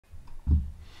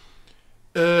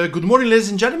Good morning, ladies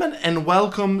and gentlemen, and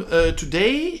welcome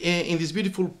today in this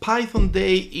beautiful Python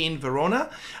day in Verona.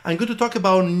 I'm going to talk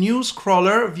about news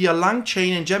crawler via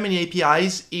Langchain and Gemini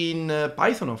APIs in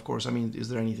Python, of course. I mean, is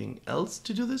there anything else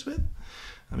to do this with?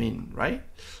 I mean, right?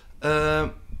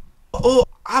 Oh,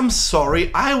 I'm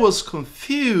sorry, I was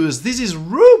confused. This is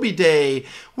Ruby Day.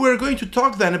 We're going to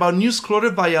talk then about news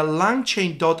crawler via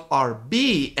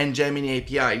Langchain.RB and Gemini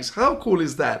APIs. How cool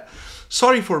is that?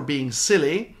 Sorry for being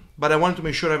silly, but I wanted to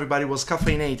make sure everybody was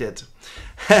caffeinated.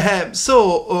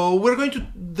 So we're going to,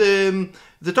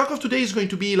 the talk of today is going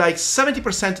to be like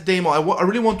 70% demo. I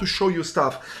really want to show you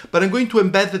stuff, but I'm going to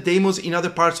embed the demos in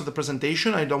other parts of the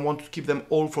presentation. I don't want to keep them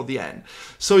all for the end.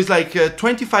 So it's like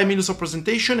 25 minutes of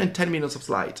presentation and 10 minutes of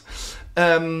slide.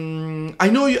 I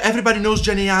know everybody knows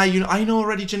GenAI. I know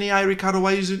already GenAI. Riccardo,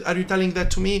 why are you telling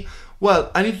that to me? Well,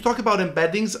 I need to talk about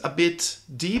embeddings a bit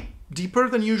deeper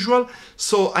than usual,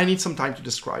 so I need some time to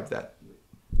describe that.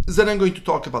 Then I'm going to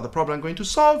talk about the problem I'm going to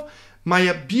solve,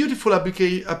 my beautiful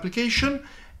application,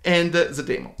 and the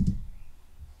demo.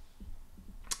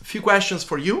 A few questions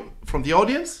for you from the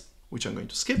audience, which I'm going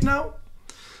to skip now.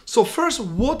 So first,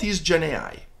 what is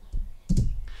GenAI?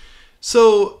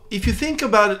 So if you think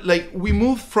about it, like we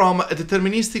moved from a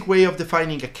deterministic way of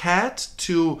defining a cat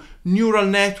to neural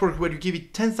network where you give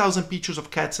it 10,000 pictures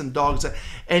of cats and dogs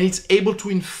and it's able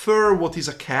to infer what is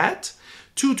a cat,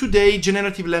 to today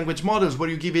generative language models where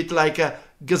you give it like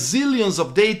gazillions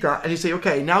of data and you say,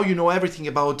 okay, now you know everything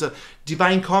about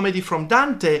Divine Comedy from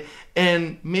Dante,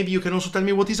 and maybe you can also tell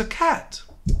me what is a cat.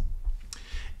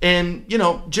 And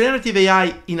generative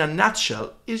AI in a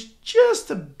nutshell is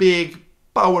just a big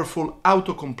powerful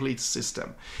autocomplete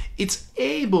system. It's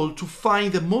able to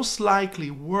find the most likely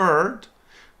word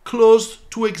close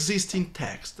to existing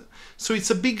text. So it's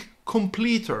a big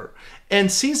completer. And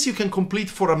since you can complete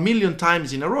for 1,000,000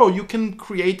 times in a row, you can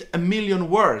create 1,000,000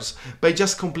 words by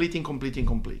just completing,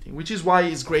 which is why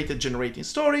it's great at generating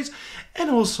stories and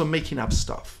also making up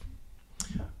stuff.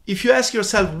 If you ask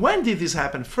yourself, when did this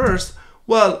happen first?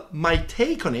 Well, my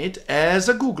take on it as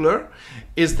a Googler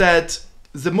is that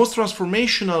the most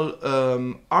transformational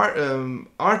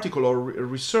article or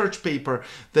research paper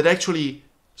that actually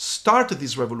started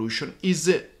this revolution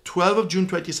is 12 of June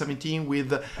 2017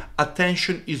 with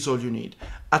attention is all you need.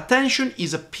 Attention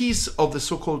is a piece of the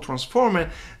so-called transformer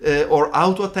or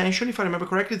auto-attention, if I remember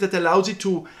correctly, that allows it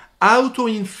to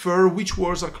auto-infer which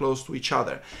words are close to each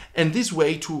other, and this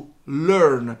way to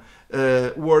learn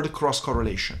word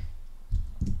cross-correlation.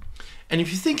 And if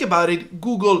you think about it,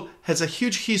 Google has a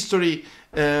huge history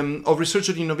of research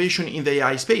and innovation in the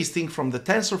AI space. Think from the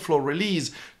TensorFlow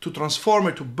release to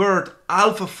Transformer to BERT,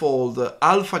 AlphaFold,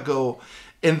 AlphaGo,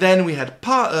 and then we had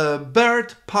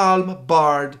BERT, Palm,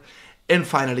 Bard, and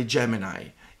finally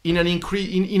Gemini in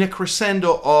a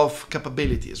crescendo of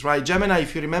capabilities, right? Gemini,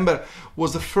 if you remember,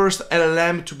 was the first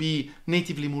LLM to be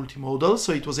natively multimodal,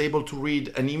 so it was able to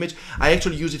read an image. I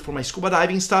actually use it for my scuba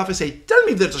diving stuff. I say, tell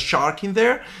me if there's a shark in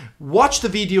there. Watch the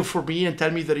video for me and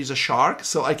tell me there is a shark,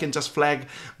 so I can just flag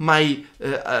my,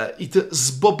 it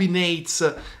sbobinates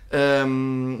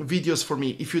videos for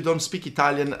me. If you don't speak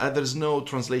Italian, there's no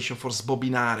translation for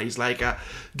sbobinare. It's like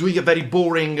doing a very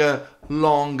boring,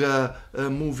 long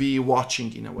movie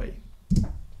watching in a way.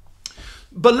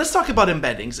 But let's talk about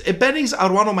embeddings. Embeddings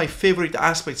are one of my favorite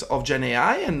aspects of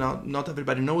GenAI, and not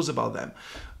everybody knows about them.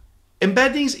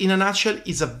 Embeddings, in a nutshell,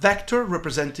 is a vector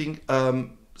representing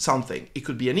something. It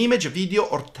could be an image, a video,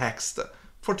 or text.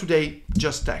 For today,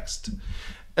 just text.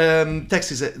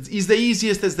 Text is the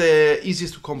easiest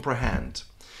to comprehend,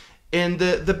 and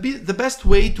the best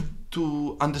way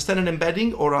to understand an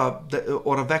embedding or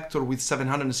a vector with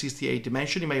 768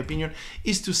 dimensions, in my opinion,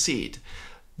 is to see it.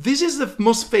 This is the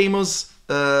most famous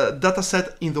data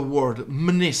set in the world,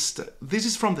 MNIST. This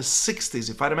is from the 60s,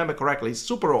 if I remember correctly. It's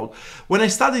super old. When I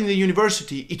studied in the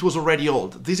university, it was already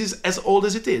old. This is as old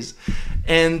as it is.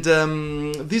 And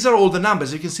these are all the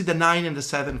numbers. You can see the 9 and the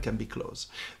 7 can be close.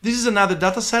 This is another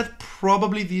data set.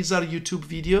 Probably these are YouTube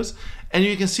videos. And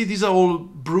you can see these are all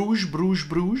Bruges.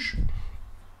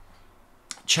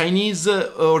 Chinese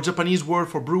or Japanese word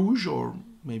for Bruges, or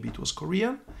maybe it was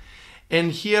Korean.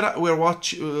 And here we're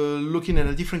looking at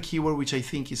a different keyword, which I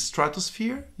think is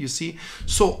stratosphere, you see.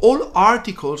 So all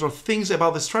articles or things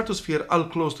about the stratosphere are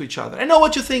close to each other. I know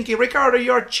what you're thinking, Riccardo,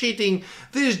 you're cheating.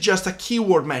 This is just a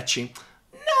keyword matching.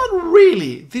 Not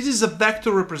really. This is a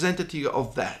vector representative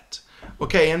of that.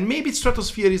 Okay, and maybe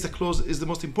stratosphere is the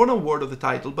most important word of the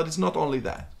title, but it's not only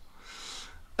that.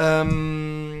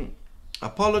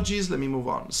 Apologies, let me move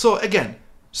on. So again,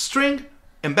 string,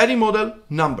 embedding model,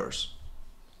 numbers.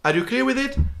 Are you clear with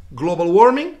it? Global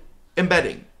warming,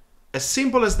 embedding. As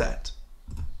simple as that.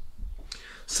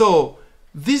 So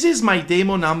this is my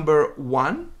demo number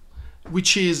 1,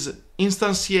 which is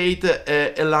instantiate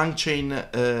a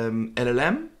Langchain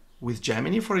LLM with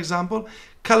Gemini, for example,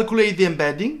 calculate the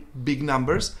embedding, big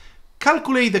numbers,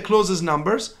 calculate the closest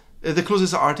numbers, the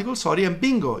closest article, sorry, and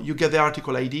bingo, you get the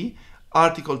article ID,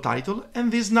 article title,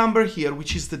 and this number here,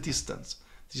 which is the distance.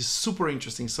 This is super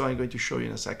interesting, so I'm going to show you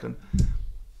in a second.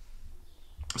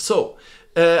 So,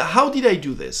 how did I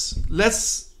do this?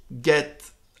 Let's get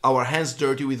our hands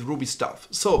dirty with Ruby stuff.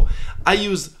 So, I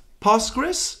use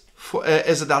Postgres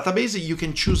as a database. You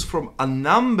can choose from a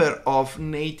number of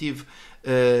native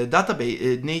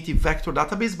native vector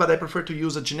database, but I prefer to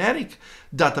use a generic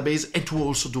database and to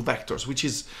also do vectors, which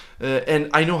is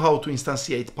and I know how to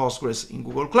instantiate Postgres in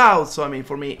Google Cloud, so I mean,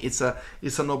 for me it's a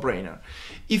no-brainer.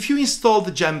 If you install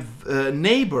the Gem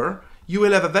neighbor, you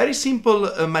will have a very simple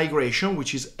migration,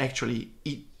 which is actually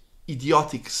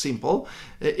idiotic simple,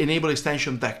 enable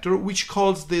extension vector, which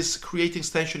calls this create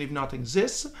extension if not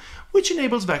exists, which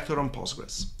enables vector on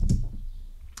Postgres.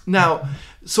 Now,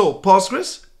 so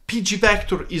Postgres, PG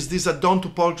Vector is this add-on to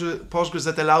Postgres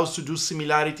that allows to do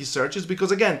similarity searches,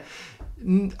 because again,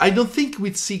 I don't think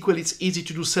with SQL it's easy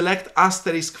to do select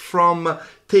asterisk from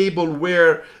table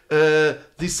where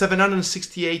these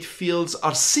 768 fields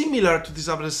are similar to these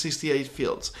other 68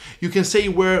 fields. You can say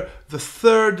where the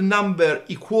third number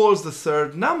equals the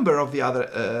third number of the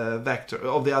other vector,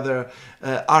 of the other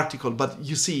article, but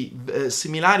you see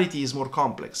similarity is more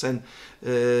complex, and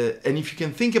if you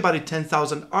can think about it,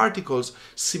 10,000 articles,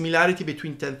 similarity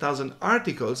between 10,000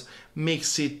 articles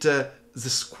makes it the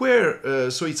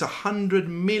square, so it's 100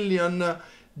 million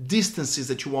distances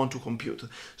that you want to compute.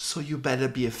 So you better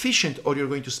be efficient or you're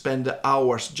going to spend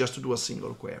hours just to do a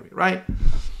single query, right?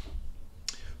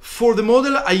 For the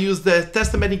model, I use the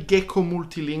test embedding Gecko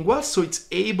multilingual, so it's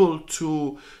able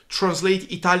to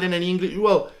translate Italian and English,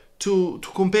 well, to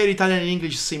compare Italian and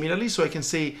English similarly, so I can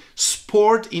say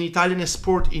sport in Italian and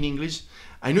sport in English.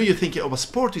 I know you're thinking, oh, but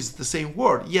sport is the same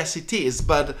word. Yes, it is,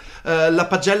 but la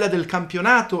pagella del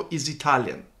campionato is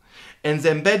Italian. And the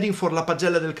embedding for la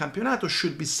pagella del campionato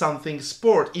should be something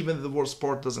sport, even though the word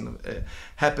sport doesn't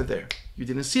happen there. You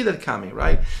didn't see that coming,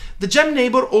 right? The Gem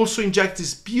neighbor also injects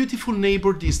this beautiful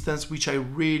neighbor distance, which I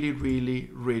really, really,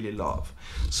 really love.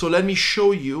 So let me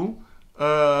show you,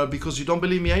 because you don't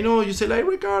believe me. I know you say, like,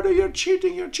 Riccardo, you're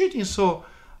cheating, you're cheating. So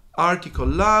article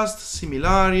last,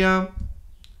 similaria.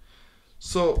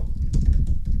 So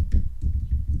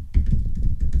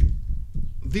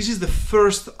this is the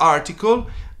first article,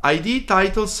 ID,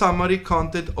 title, summary,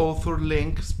 content, author,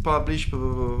 links, publish, blah,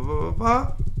 blah, blah, blah,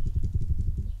 blah.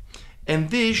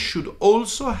 And this should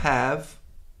also have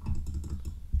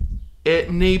a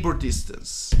neighbor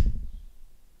distance,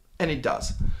 and it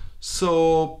does.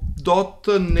 So dot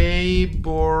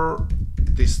neighbor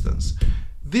distance.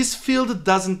 This field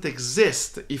doesn't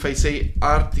exist if I say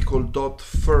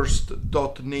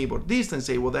article.first.neighbor distance.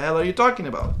 Say, what the hell are you talking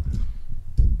about?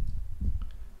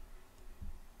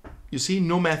 You see,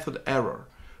 no method error.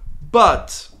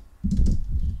 But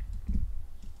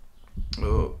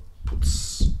well,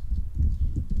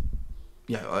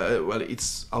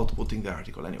 it's outputting the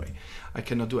article anyway. I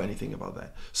cannot do anything about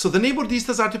that. So the neighbor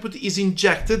distance output is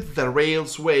injected the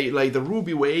Rails way, like the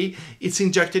Ruby way. It's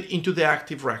injected into the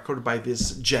active record by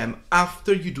this gem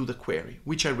after you do the query,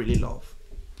 which I really love.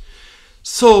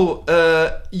 So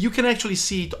you can actually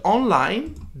see it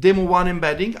online. Demo 1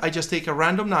 embedding. I just take a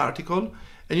random article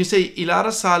and you say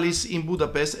Ilaria Salis in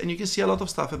Budapest, and you can see a lot of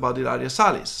stuff about Ilaria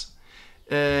Salis.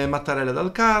 Mattarella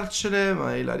dal carcere,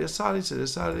 Ilaria Salis,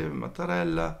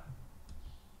 Mattarella.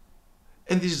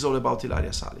 And this is all about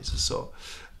Ilaria Salis. So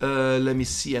let me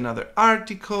see another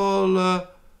article.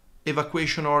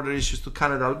 Evacuation order issues to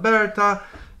Canada, Alberta.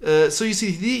 So you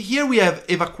see here we have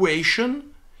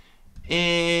evacuation,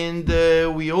 and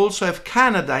we also have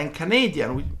Canada and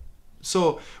Canadian.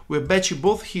 So we're batching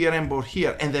both here and both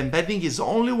here, and the embedding is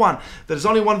only one. There's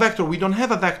only one vector. We don't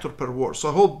have a vector per word. So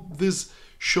I hope this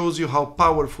shows you how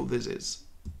powerful this is.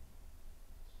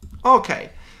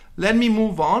 Okay, let me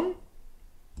move on.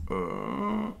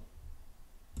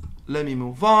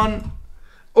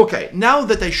 Okay, now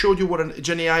that I showed you what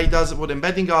GenAI does, what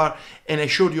embedding are, and I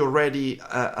showed you already,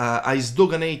 I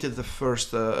sdoganated the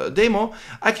first demo,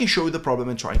 I can show you the problem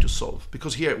I'm trying to solve,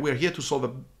 because here we're here to solve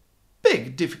a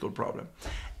big, difficult problem.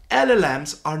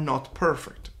 LLMs are not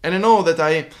perfect. And I know that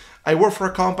I work for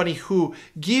a company who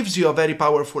gives you a very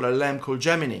powerful LLM called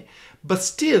Gemini, but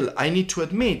still, I need to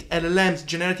admit, LLMs,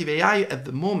 generative AI at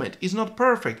the moment is not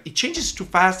perfect. It changes too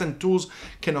fast and tools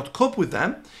cannot cope with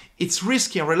them. It's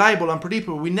risky, unreliable,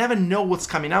 unpredictable. We never know what's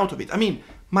coming out of it. I mean,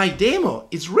 my demo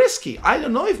is risky. I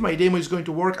don't know if my demo is going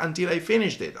to work until I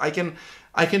finished it. I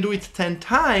can do it 10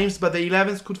 times, but the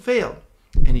 11th could fail.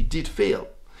 And it did fail.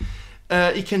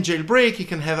 It can jailbreak, it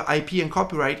can have IP and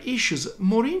copyright issues.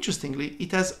 More interestingly,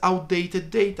 it has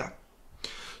outdated data.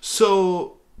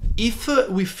 So if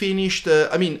we finished,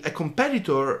 I mean, a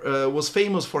competitor was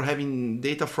famous for having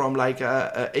data from like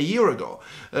a year ago.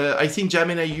 I think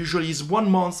Gemini usually is 1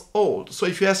 month old. So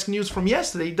if you ask news from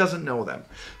yesterday, it doesn't know them.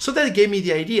 So that gave me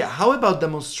the idea. How about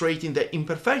demonstrating the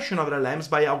imperfection of LLMs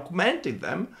by augmenting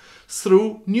them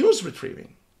through news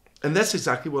retrieving? And that's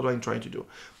exactly what I'm trying to do.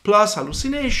 Plus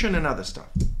hallucination and other stuff.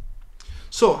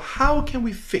 So how can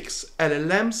we fix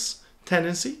LLM's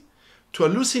tendency to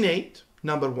hallucinate,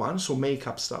 number one, so make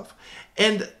up stuff,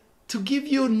 and to give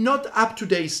you not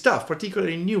up-to-date stuff,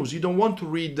 particularly in news. You don't want to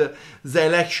read the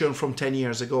election from 10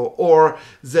 years ago or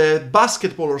the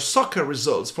basketball or soccer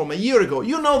results from a year ago.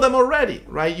 You know them already,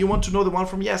 right? You want to know the one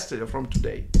from yesterday or from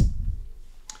today.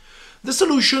 The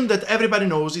solution that everybody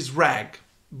knows is RAG.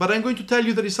 But I'm going to tell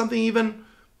you there is something even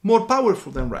more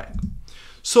powerful than RAG.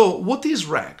 So what is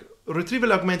RAG?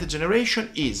 Retrieval Augmented Generation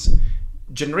is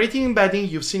generating embedding,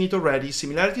 you've seen it already.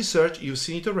 Similarity search, you've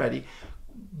seen it already.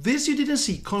 This you didn't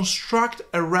see. Construct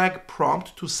a RAG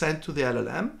prompt to send to the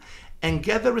LLM and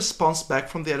get the response back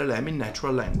from the LLM in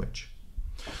natural language.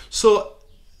 So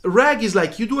RAG is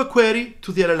like you do a query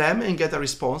to the LLM and get a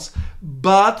response,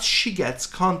 but she gets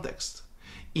context.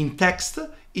 In text,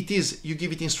 it is, you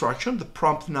give it instruction, the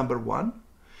prompt number 1.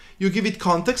 You give it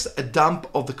context, a dump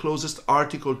of the closest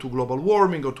article to global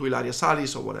warming or to Ilaria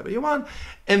Salis or whatever you want,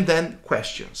 and then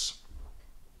questions.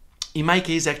 In my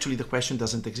case, actually, the question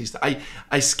doesn't exist.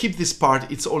 I skip this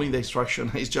part. It's all in the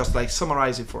instruction. It's just like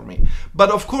summarize it for me. But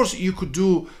of course, you could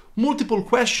do multiple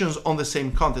questions on the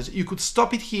same context. You could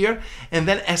stop it here and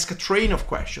then ask a train of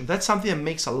questions. That's something that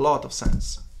makes a lot of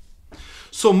sense.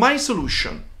 So my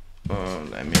solution,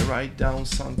 let me write down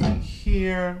something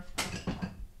here.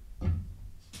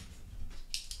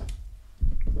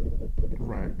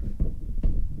 Right.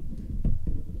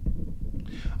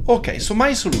 Okay, so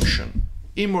my solution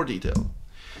in more detail.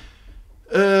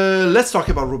 Let's talk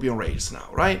about Ruby on Rails now,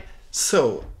 right?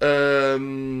 So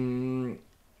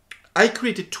I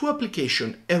created 2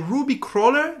 applications. A Ruby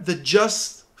crawler that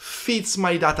just fits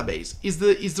my database, is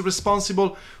the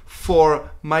responsible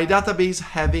for my database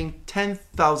having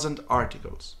 10,000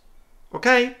 articles.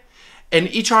 Okay? And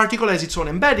each article has its own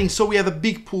embedding, so we have a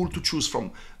big pool to choose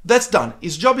from. That's done.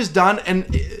 Its job is done, and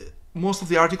most of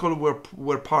the articles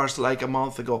were parsed like a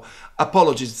month ago.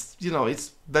 Apologies, you know,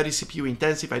 it's very CPU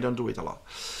intensive. I don't do it a lot.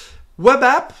 Web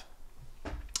app.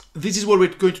 This is what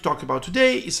we're going to talk about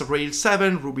today. It's a Rails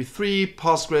 7, Ruby 3,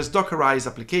 Postgres, Dockerized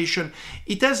application.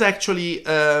 It has actually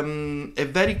a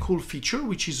very cool feature,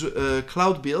 which is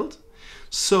cloud build.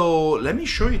 So let me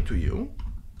show it to you.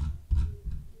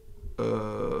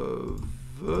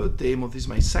 The demo, this is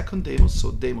my second demo,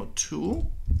 so demo 2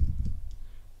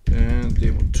 and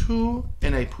demo 2,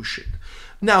 and I push it.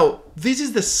 Now, this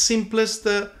is the simplest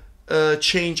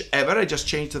change ever. I just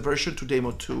changed the version to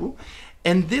demo 2,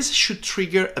 and this should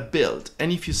trigger a build.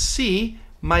 And if you see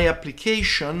my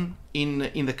application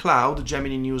in the cloud,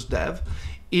 Gemini News Dev,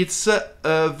 it's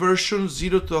version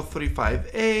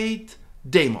 0.358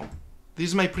 demo. This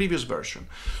is my previous version.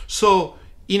 So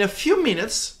in a few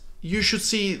minutes, you should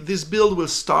see this build will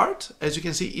start. As you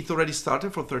can see, it already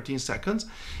started for 13 seconds.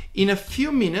 In a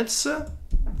few minutes,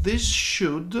 this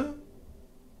should,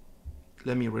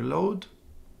 let me reload.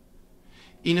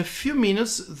 In a few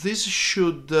minutes, this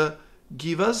should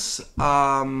give us,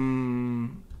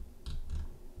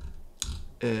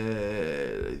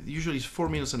 usually it's 4.5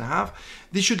 minutes.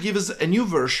 This should give us a new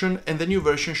version, and the new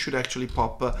version should actually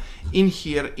pop in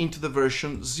here into the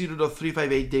version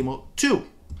 0.358 demo 2.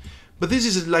 But this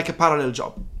is like a parallel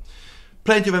job.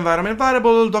 Plenty of environment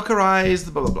variable,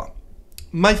 Dockerized, blah, blah, blah.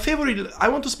 My favorite, I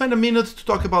want to spend a minute to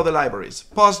talk about the libraries.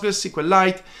 Postgres,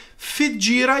 SQLite,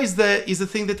 FitJira is the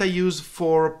thing that I use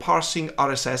for parsing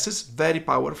RSSs, very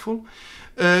powerful.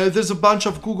 There's a bunch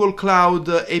of Google Cloud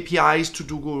APIs to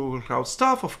do Google Cloud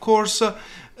stuff, of course.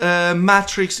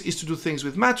 Matrix is to do things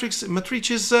with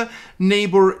matrices.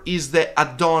 Neighbor is the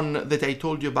add-on that I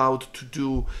told you about to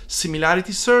do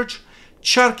similarity search.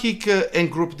 Charkic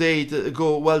and GroupDate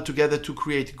go well together to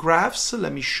create graphs.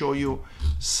 Let me show you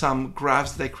some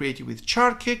graphs that I created with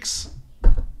Charkics.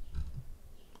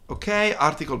 Okay,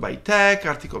 article by tag,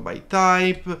 article by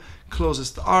type,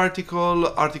 closest article,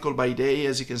 article by day.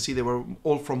 As you can see, they were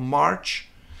all from March.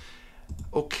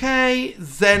 Okay,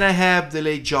 then I have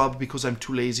delayed job because I'm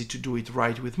too lazy to do it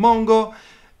right with Mongo.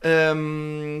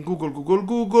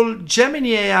 Google. Gemini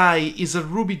AI is a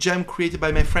Ruby gem created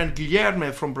by my friend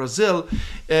Guilherme from Brazil.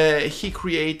 He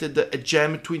created a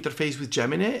gem to interface with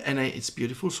Gemini, and it's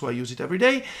beautiful, so I use it every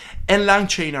day. And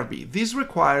Langchain.RB. This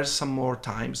requires some more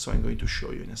time, so I'm going to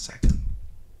show you in a second.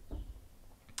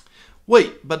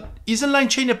 Wait, but isn't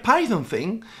Langchain a Python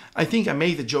thing? I think I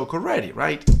made the joke already,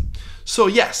 right? So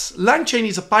yes, Langchain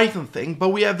is a Python thing, but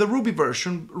we have the Ruby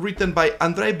version written by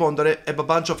Andrei and a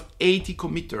bunch of 80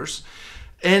 committers.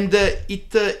 And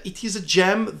it is a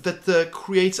gem that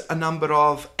creates a number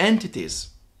of entities,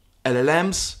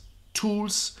 LLMs,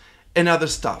 tools, and other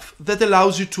stuff that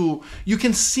allows you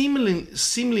can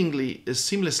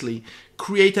seamlessly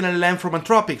create an LLM from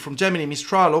Anthropic, from Gemini,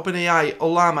 Mistral, OpenAI,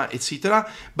 Ollama, etc.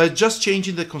 by just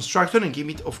changing the constructor and give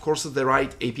it, of course, the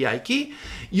right API key.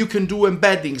 You can do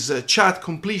embeddings, chat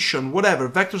completion, whatever,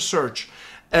 vector search,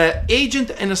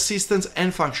 agent and assistance,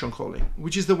 and function calling,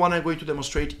 which is the one I'm going to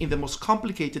demonstrate in the most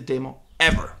complicated demo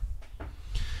ever.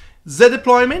 The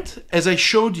deployment, as I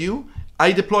showed you,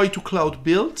 I deploy to Cloud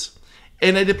Build,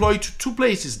 and I deploy to two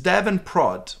places, dev and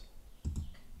prod.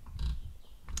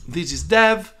 This is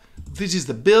dev, this is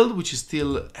the build, which is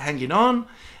still hanging on,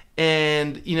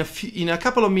 and in a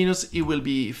couple of minutes it will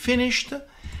be finished.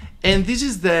 And this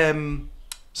is the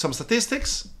some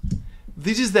statistics.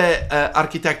 This is the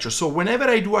architecture. So whenever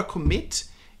I do a commit,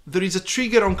 there is a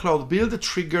trigger on Cloud Build that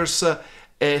triggers a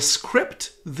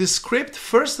script. This script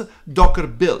first Docker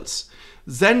builds.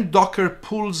 Then Docker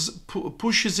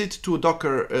pushes it to a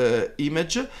Docker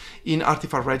image in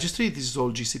Artifact Registry. This is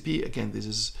all GCP. Again, this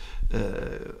is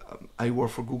I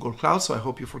work for Google Cloud, so I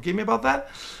hope you forgive me about that.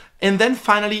 And then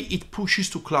finally, it pushes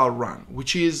to Cloud Run,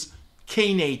 which is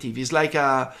Knative. It's like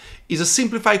a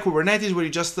simplified Kubernetes where you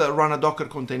just run a Docker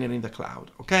container in the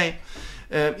cloud. Okay.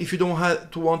 If you don't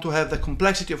want to have the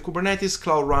complexity of Kubernetes,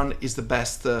 Cloud Run is the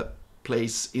best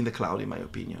place in the cloud, in my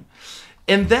opinion.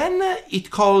 And then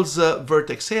it calls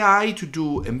Vertex AI to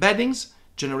do embeddings,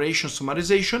 generation,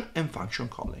 summarization, and function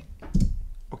calling.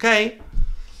 Okay?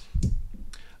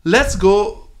 Let's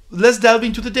delve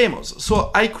into the demos.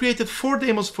 So I created 4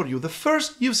 demos for you. The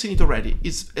first, you've seen it already.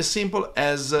 It's as simple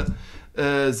as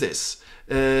this.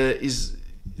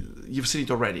 You've seen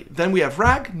it already. Then we have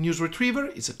RAG,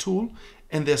 NewsRetriever, it's a tool,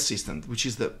 and the assistant, which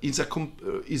is a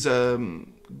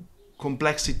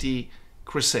complexity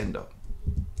crescendo.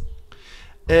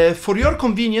 For your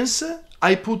convenience,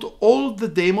 I put all the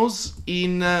demos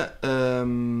in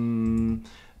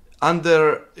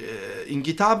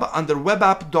GitHub under web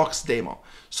app docs demo.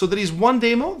 So there is one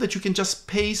demo that you can just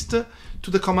paste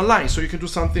to the command line. So you can do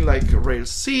something like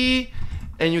Rails C,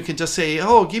 and you can just say,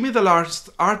 oh, give me the last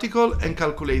article and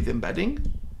calculate the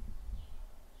embedding.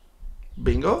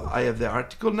 Bingo, I have the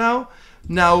article now.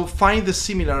 Now find the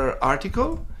similar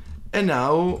article and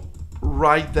now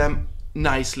write them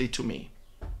nicely to me.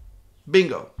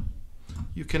 Bingo.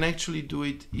 You can actually do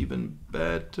it even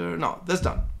better. No, that's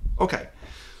done. Okay.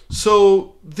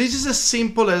 So this is as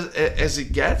simple as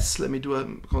it gets. Let me do a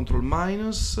control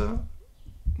minus.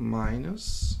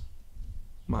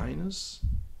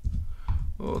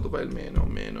 Oh, dov'è il meno?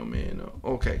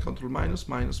 Okay, control minus.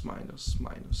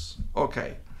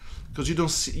 Okay. Because you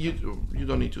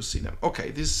don't need to see them.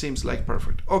 Okay, this seems like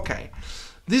perfect. Okay.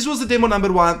 This was the demo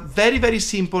number 1, very, very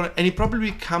simple, and it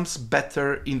probably comes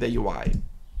better in the UI.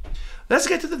 Let's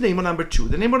get to the demo number 2.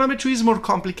 The demo number 2 is more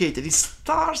complicated. It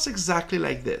starts exactly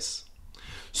like this.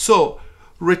 So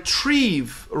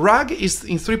retrieve, RAG is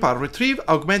in 3 parts, retrieve,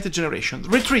 augmented generation.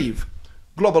 Retrieve,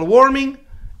 global warming,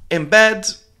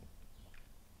 embed,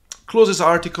 close this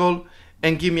article,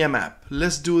 and give me a map.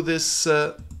 Let's do this.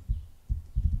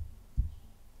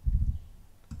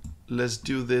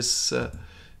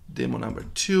 Demo number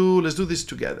 2. Let's do this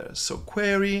together. So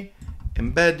query,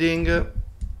 embedding,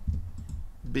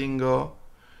 bingo,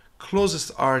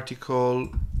 closest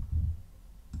article,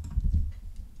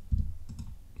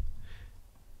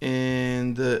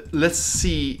 and let's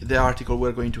see the article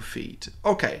we're going to feed.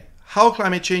 Okay, how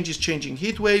climate change is changing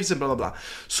heat waves and blah, blah, blah.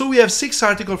 So we have 6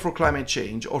 articles for climate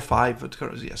change, or 5, but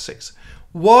yeah, 6.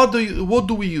 What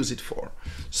do we use it for?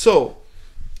 So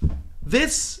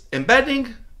this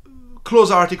embedding,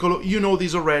 close article, you know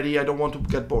this already, I don't want to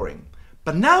get boring.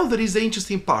 But now there is the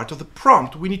interesting part of the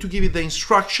prompt. We need to give it the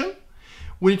instruction,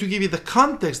 we need to give it the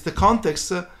context. The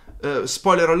context,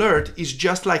 spoiler alert, is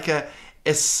just like an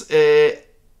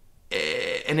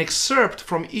excerpt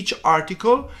from each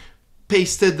article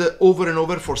pasted over and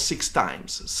over for 6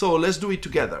 times. So let's do it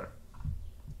together.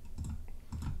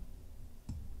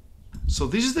 So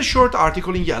this is the short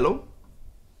article in yellow.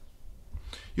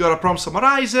 You are a prompt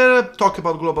summarizer, talk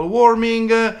about global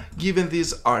warming, given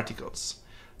these articles.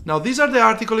 Now these are the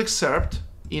article excerpt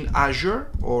in Azure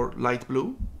or light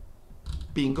blue.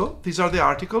 Bingo, these are the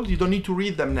articles. You don't need to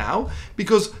read them now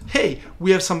because, hey,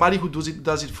 we have somebody who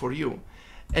does it for you.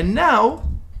 And now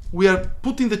we are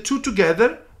putting the two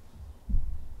together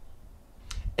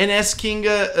and asking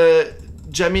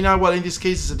Gemini, well, in this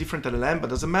case it's a different LLM, but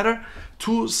doesn't matter,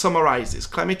 to summarize this.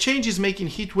 Climate change is making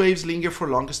heat waves linger for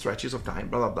longer stretches of time,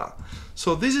 blah, blah, blah.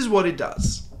 So this is what it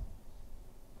does.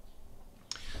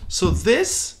 So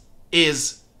this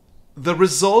is the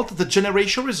result, the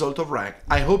generation result of RAG.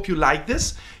 I hope you like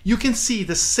this. You can see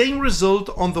the same result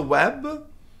on the web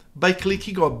by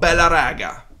clicking on Bella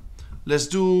Raga. Let's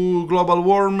do global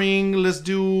warming. Let's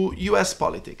do US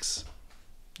politics,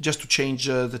 just to change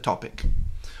the topic.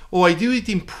 Oh, I do it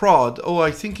in prod. Oh,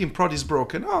 I think in prod is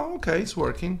broken. Oh, okay, it's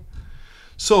working.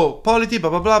 So polity, blah,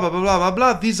 blah, blah, blah, blah, blah,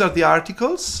 blah. These are the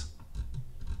articles.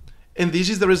 And this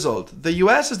is the result. The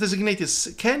US has designated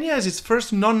Kenya as its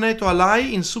first non-NATO ally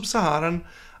in sub-Saharan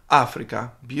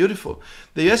Africa. Beautiful.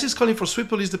 The US is calling for swift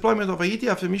police deployment of Haiti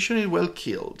after missionary well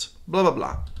killed. Blah, blah,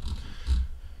 blah.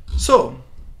 So,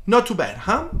 not too bad,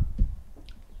 huh?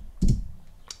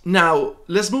 Now,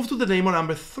 let's move to the demo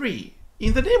number 3.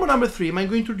 In the demo number 3, I'm going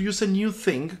to introduce a new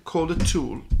thing called a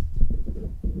tool.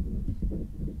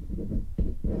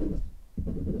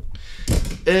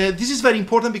 This is very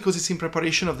important because it's in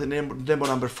preparation of the demo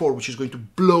number 4, which is going to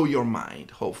blow your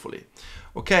mind, hopefully.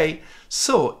 Okay,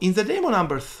 so in the demo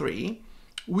number 3,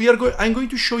 I'm going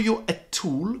to show you a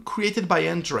tool created by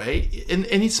Andrei, and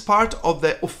it's part of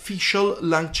the official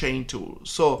Langchain tool.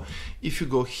 So if you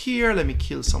go here, let me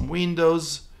kill some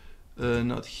windows,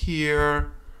 not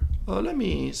here. Let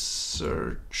me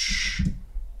search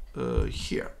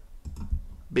here.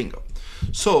 Bingo.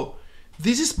 So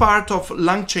this is part of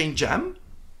Langchain Gem.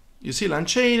 You see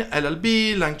Langchain,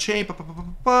 LLB, Langchain,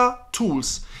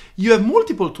 tools. You have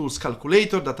multiple tools: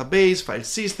 calculator, database, file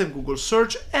system, Google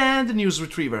search, and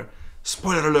NewsRetriever.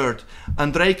 Spoiler alert,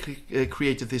 Andrei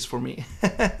created this for me.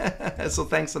 So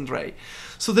thanks, Andrei.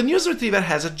 So the NewsRetriever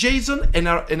has a JSON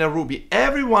and a Ruby.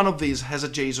 Every one of these has a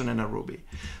JSON and a Ruby.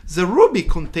 The Ruby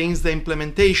contains the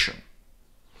implementation.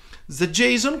 The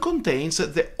JSON contains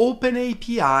the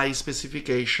OpenAPI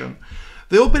specification.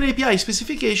 The OpenAPI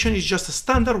specification is just a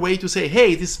standard way to say,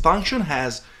 hey, this function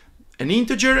has an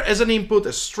integer as an input,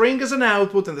 a string as an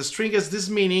output, and the string has this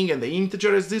meaning, and the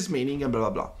integer has this meaning, and blah, blah,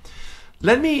 blah.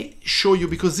 Let me show you,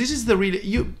 because this is the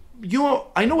real,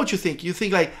 I know what you think. You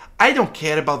think like, I don't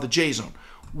care about the JSON.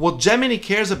 What Gemini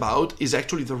cares about is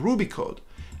actually the Ruby code.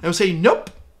 And I say, nope,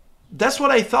 that's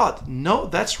what I thought. No,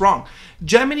 that's wrong.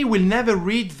 Gemini will never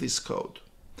read this code.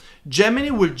 Gemini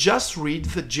will just read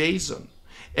the JSON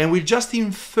and will just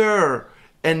infer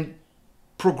and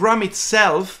program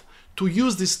itself to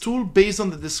use this tool based on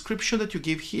the description that you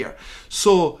give here.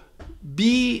 So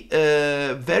be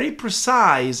very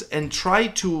precise and try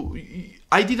to,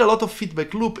 I did a lot of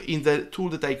feedback loop in the tool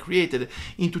that I created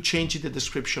into changing the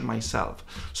description myself.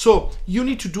 So you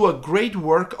need to do a great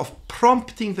work of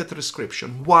prompting that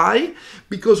description. Why?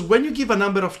 Because when you give a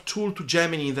number of tools to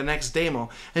Gemini in the next demo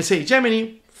and say,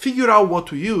 Gemini, figure out what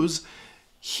to use,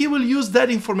 he will use that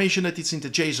information that is in the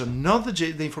JSON, not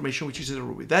the information which is in the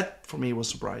Ruby. That for me was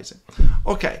surprising.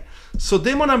 Okay, so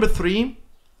demo number 3.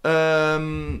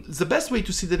 The best way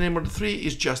to see the demo number 3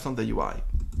 is just on the UI.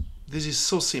 This is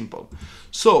so simple.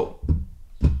 So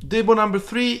demo number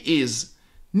 3 is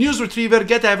NewsRetriever,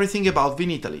 get everything about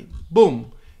Vinitaly.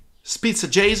 Boom, spits a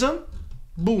JSON.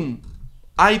 Boom,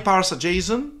 I parse a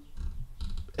JSON,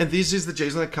 and this is the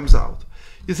JSON that comes out.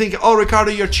 You think, oh, Riccardo,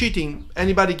 you're cheating.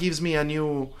 Anybody gives me a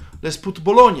new, let's put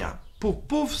Bologna. Poof,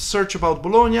 poof, search about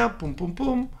Bologna, boom, boom,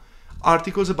 boom.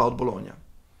 Articles about Bologna.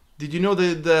 Did you know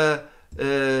that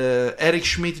Eric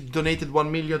Schmidt donated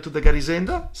 1 million to the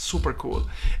Garisenda? Super cool.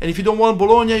 And if you don't want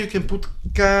Bologna, you can put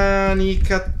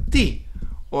Canicattì.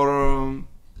 Or,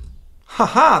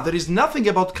 haha, there is nothing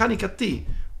about Canicattì.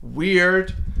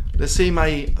 Weird. Let's say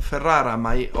my Ferrara,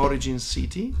 my origin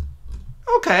city.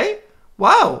 Okay.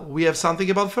 Wow, we have something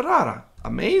about Ferrara.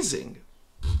 Amazing.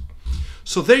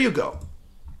 So there you go.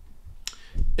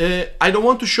 I don't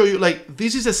want to show you, like,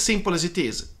 this is as simple as it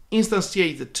is.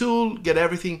 Instantiate the tool, get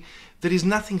everything. There is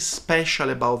nothing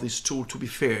special about this tool, to be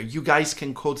fair. You guys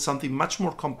can code something much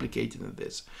more complicated than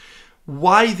this.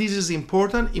 Why this is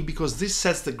important is because this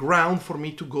sets the ground for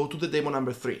me to go to the demo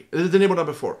number 3, the demo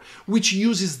number 4, which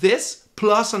uses this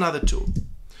plus another tool.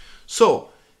 So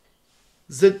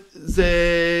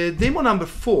the demo number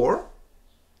 4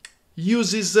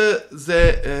 uses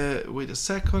wait a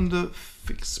second,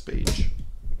 fix page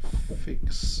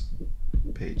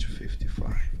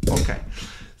 55. Okay,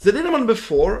 the demo number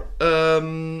 4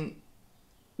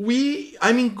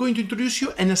 I'm going to introduce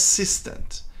you an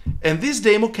assistant, and this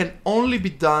demo can only be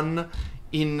done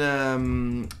in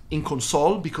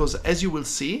console, because as you will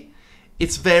see,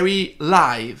 it's very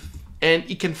live and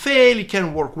it can fail, it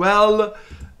can work well.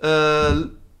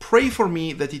 Pray for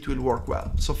me that it will work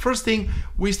well. So first thing,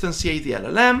 we instantiate the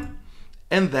LLM,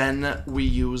 and then we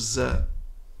use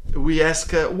we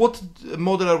ask what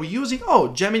model are we using? Oh,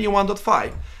 Gemini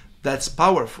 1.5. That's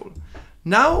powerful.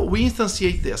 Now we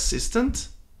instantiate the assistant,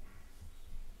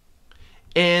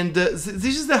 and this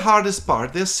is the hardest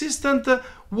part. The assistant,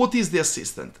 what is the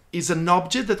assistant? Is an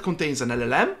object that contains an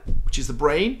LLM, which is the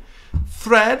brain,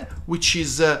 thread, which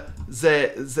is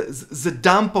the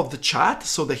dump of the chat,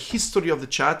 so the history of the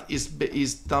chat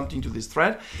is dumped into this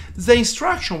thread, the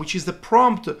instruction, which is the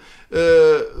prompt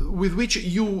with which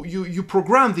you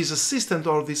program this assistant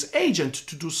or this agent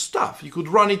to do stuff. You could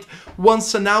run it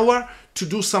once an hour to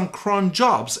do some cron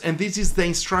jobs, and this is the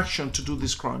instruction to do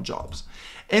these cron jobs.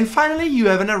 And finally, you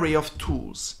have an array of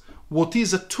tools. What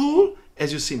is a tool?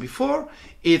 As you've seen before,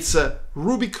 it's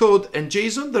Ruby code and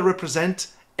JSON that represent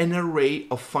an array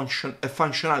of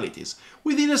functionalities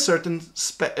within a certain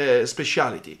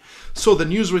speciality. So the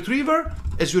NewsRetriever,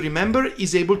 as you remember,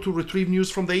 is able to retrieve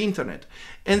news from the internet.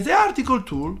 And the article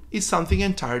tool is something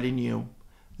entirely new.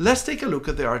 Let's take a look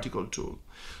at the article tool.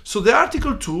 So the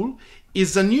article tool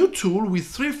is a new tool with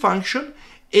 3 functions,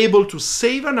 able to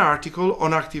save an article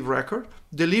on active record,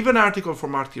 deliver an article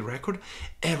from active record,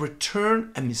 and return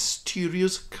a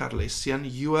mysterious Carlessian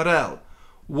URL.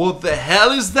 What the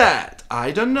hell is that?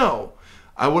 I don't know.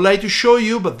 I would like to show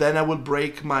you, but then I will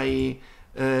break my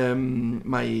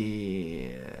my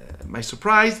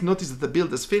surprise. Notice that the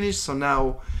build is finished, so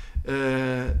now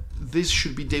this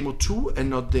should be demo 2 and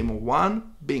not demo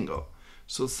 1. Bingo.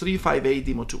 So 358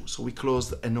 demo 2. So we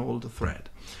closed an old thread.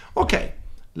 Okay,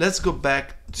 let's go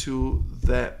back to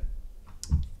the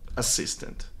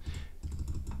assistant.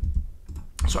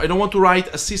 So I don't want to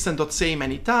write assistant.say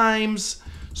many times.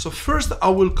 So first I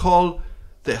will call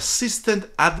the assistant,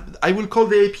 I will call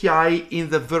the API in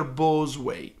the verbose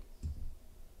way.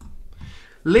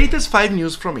 Latest 5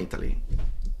 news from Italy.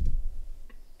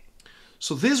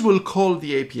 So this will call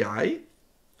the API,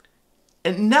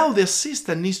 and now the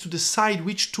assistant needs to decide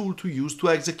which tool to use to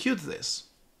execute this.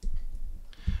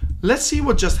 Let's see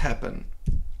what just happened.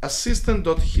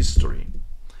 Assistant.history.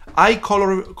 I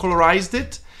colorized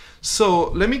it.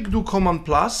 So let me do Command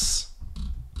plus.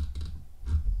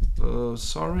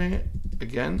 Sorry,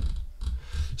 again.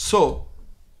 So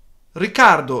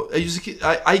Riccardo,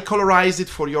 I colorized it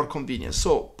for your convenience.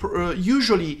 So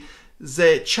usually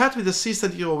the chat with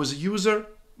assistant is always user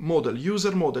model,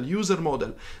 user model, user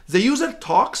model. The user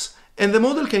talks, and the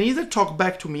model can either talk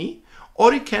back to me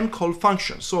or it can call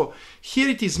functions. So here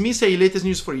it is, me say latest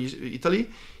news for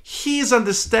Italy. He is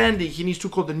understanding he needs to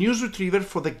call the NewsRetriever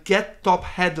for the get top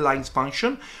headlines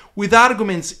function with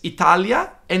arguments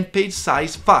Italia and page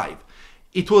size 5.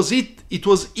 It was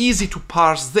easy to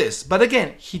parse this, but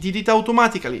again, he did it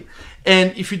automatically.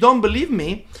 And if you don't believe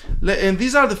me, and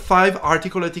these are the 5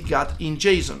 articles that he got in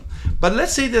JSON. But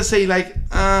let's say they say like,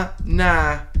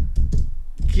 nah,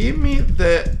 give me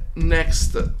the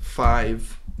next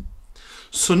 5.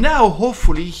 So now,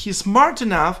 hopefully, he's smart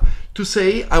enough to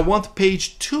say, I want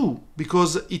page 2,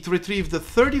 because it retrieved the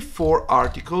 34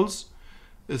 articles.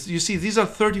 As you see, these are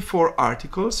 34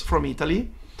 articles from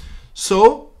Italy.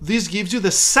 So this gives you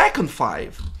the second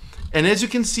 5. And as you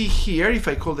can see here, if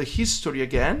I call the history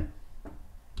again,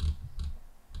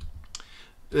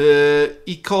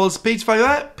 it calls page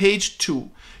 5, page 2.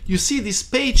 You see this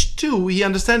page 2, he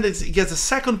understands that it gets a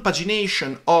second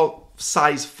pagination of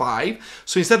size 5.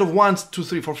 So instead of 1, 2,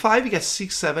 3, 4, 5, you get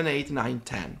 6, 7, 8, 9,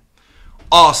 10.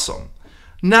 Awesome.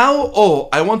 Now, oh,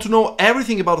 I want to know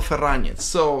everything about Ferragnez.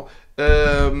 So,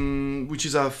 which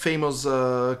is a famous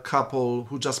couple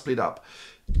who just split up.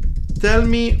 Tell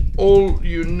me all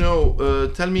you know.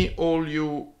 Tell me all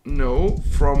you know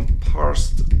from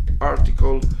parsed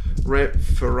article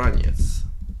Ferragnez.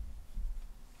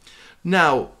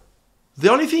 Now, the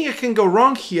only thing that can go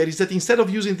wrong here is that instead of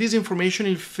using this information,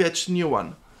 it'll fetch new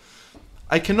one.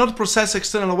 I cannot process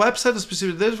external website, a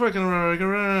specific data. I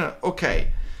can.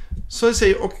 Okay. So I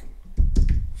say, okay,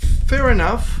 fair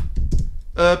enough.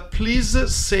 Please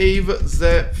save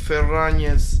the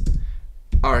Ferragnez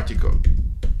article.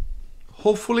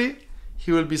 Hopefully,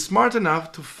 he will be smart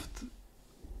enough to.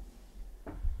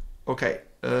 Okay.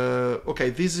 Okay.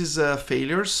 This is a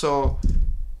failure. So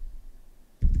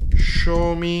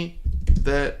show me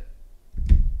the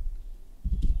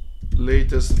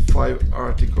latest 5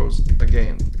 articles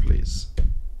again, please.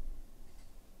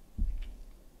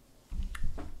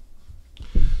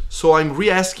 So I'm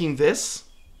re-asking this.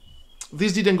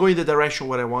 This didn't go in the direction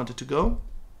where I wanted to go.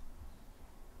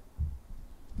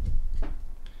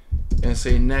 And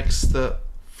say next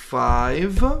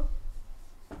 5.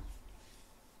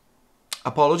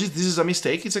 Apologies, this is a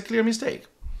mistake. It's a clear mistake.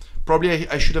 Probably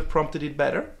I should have prompted it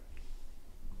better.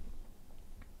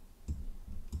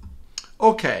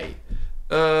 Okay.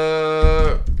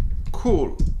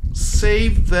 Cool.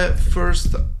 Save the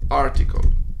first article.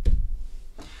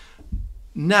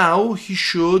 Now he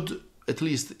should, at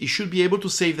least, he should be able to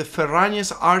save the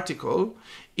Ferragnez article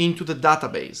into the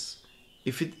database.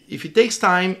 If it takes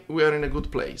time, we are in a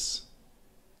good place.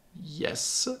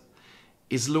 Yes.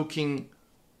 Is looking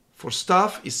for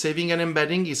stuff, is saving an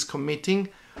embedding, is committing.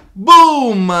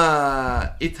 Boom!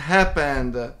 It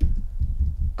happened.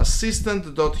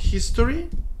 Assistant.history.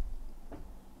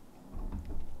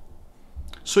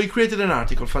 So he created an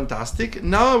article. Fantastic.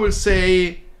 Now I will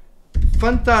say,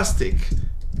 fantastic.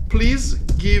 Please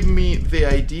give me the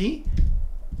ID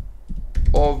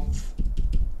of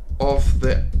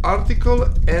the article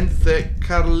and the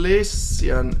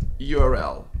Carlessian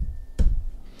URL.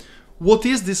 What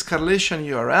is this Carlessian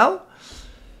URL?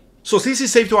 So since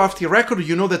it's saved to RT record,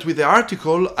 you know that with the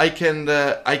article I can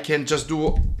just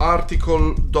do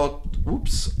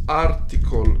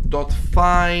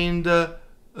article.find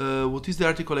what is the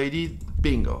article ID?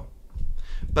 Bingo.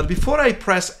 But before I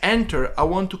press enter, I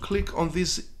want to click on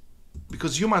this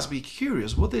because you must be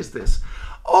curious. What is this?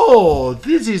 Oh,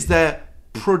 this is the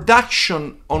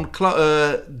production on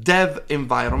dev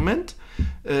environment.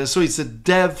 So it's a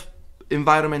dev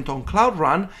environment on Cloud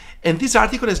Run, and this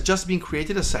article has just been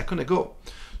created a second ago.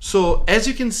 So as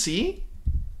you can see,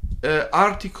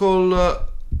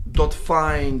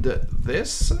 article.find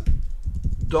this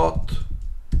dot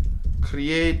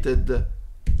created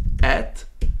at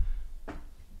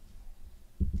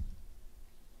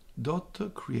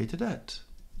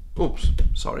oops,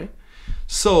 sorry.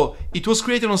 So it was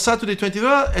created on Saturday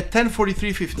 23rd at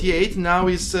 10:43:58. Now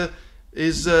is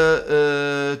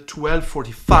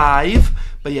 12:45,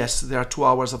 but yes, there are 2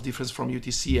 hours of difference from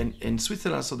UTC and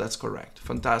Switzerland, so that's correct.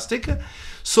 Fantastic.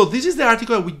 So this is the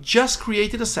article we just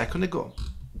created a second ago.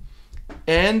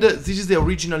 And this is the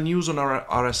original news on our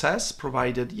RSS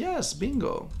provided. Yes,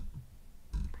 bingo.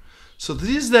 So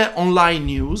this is the online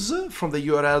news from the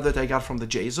URL that I got from the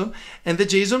JSON, and the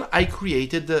JSON I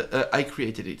created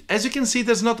it. As you can see,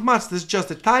 there's not much. There's just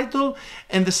the title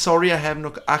and the sorry I have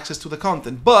no access to the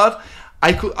content. But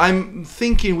I'm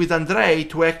thinking with Andrei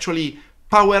to actually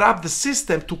power up the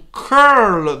system to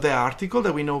curl the article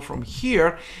that we know from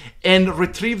here and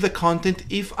retrieve the content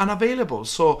if unavailable.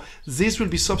 So this will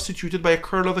be substituted by a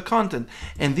curl of the content,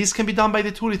 and this can be done by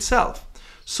the tool itself.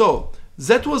 So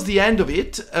that was the end of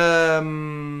it.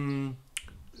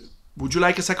 Would you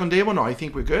like a second demo? No, I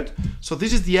think we're good. So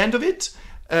this is the end of it.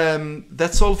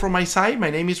 That's all from my side. My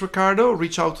name is Riccardo.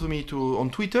 Reach out to me on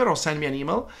Twitter or send me an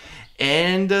email.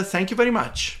 And thank you very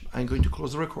much. I'm going to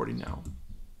close the recording now.